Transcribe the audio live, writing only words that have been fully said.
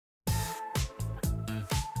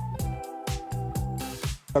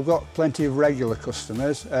I've got plenty of regular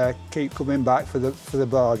customers, keep coming back for the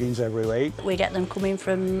bargains every week. We get them coming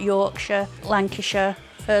from Yorkshire, Lancashire,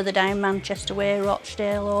 further down Manchester way,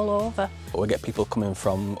 Rochdale, all over. We get people coming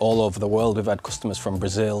from all over the world. We've had customers from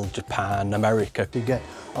Brazil, Japan, America. You get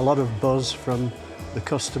a lot of buzz from the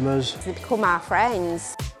customers. They become our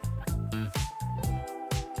friends.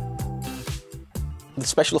 The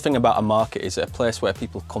special thing about a market is a place where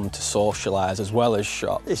people come to socialise as well as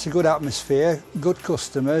shop. It's a good atmosphere, good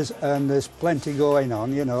customers, and there's plenty going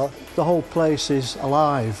on, you know. The whole place is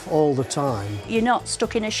alive all the time. You're not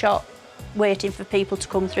stuck in a shop waiting for people to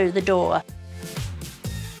come through the door.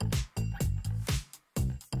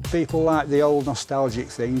 People like the old nostalgic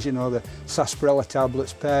things, you know, the sarsaparilla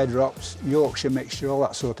tablets, pear drops, Yorkshire mixture, all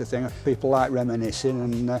that sort of thing. People like reminiscing,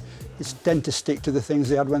 and they tend to stick to the things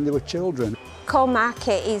they had when they were children. Colne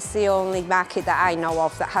Market is the only market that I know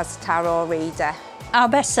of that has a tarot reader. Our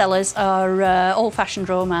best sellers are old-fashioned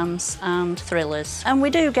romance and thrillers. And we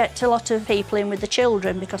do get a lot of people in with the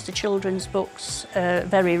children because the children's books are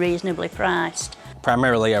very reasonably priced.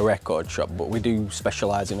 Primarily a record shop, but we do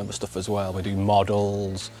specialise in other stuff as well. We do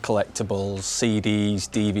models, collectibles, CDs,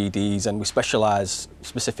 DVDs, and we specialise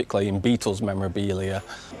specifically in Beatles memorabilia.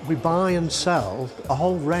 We buy and sell a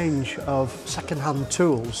whole range of second-hand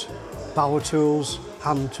tools, power tools,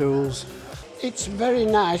 hand tools. It's very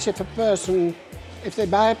nice if a person, if they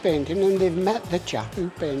buy a painting and they've met the chap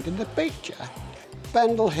who painted the picture.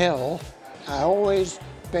 Pendle Hill, I always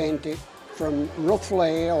paint it from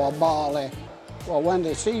Roughly or Barley. Well, when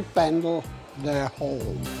they see Pendle, they're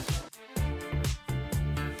home.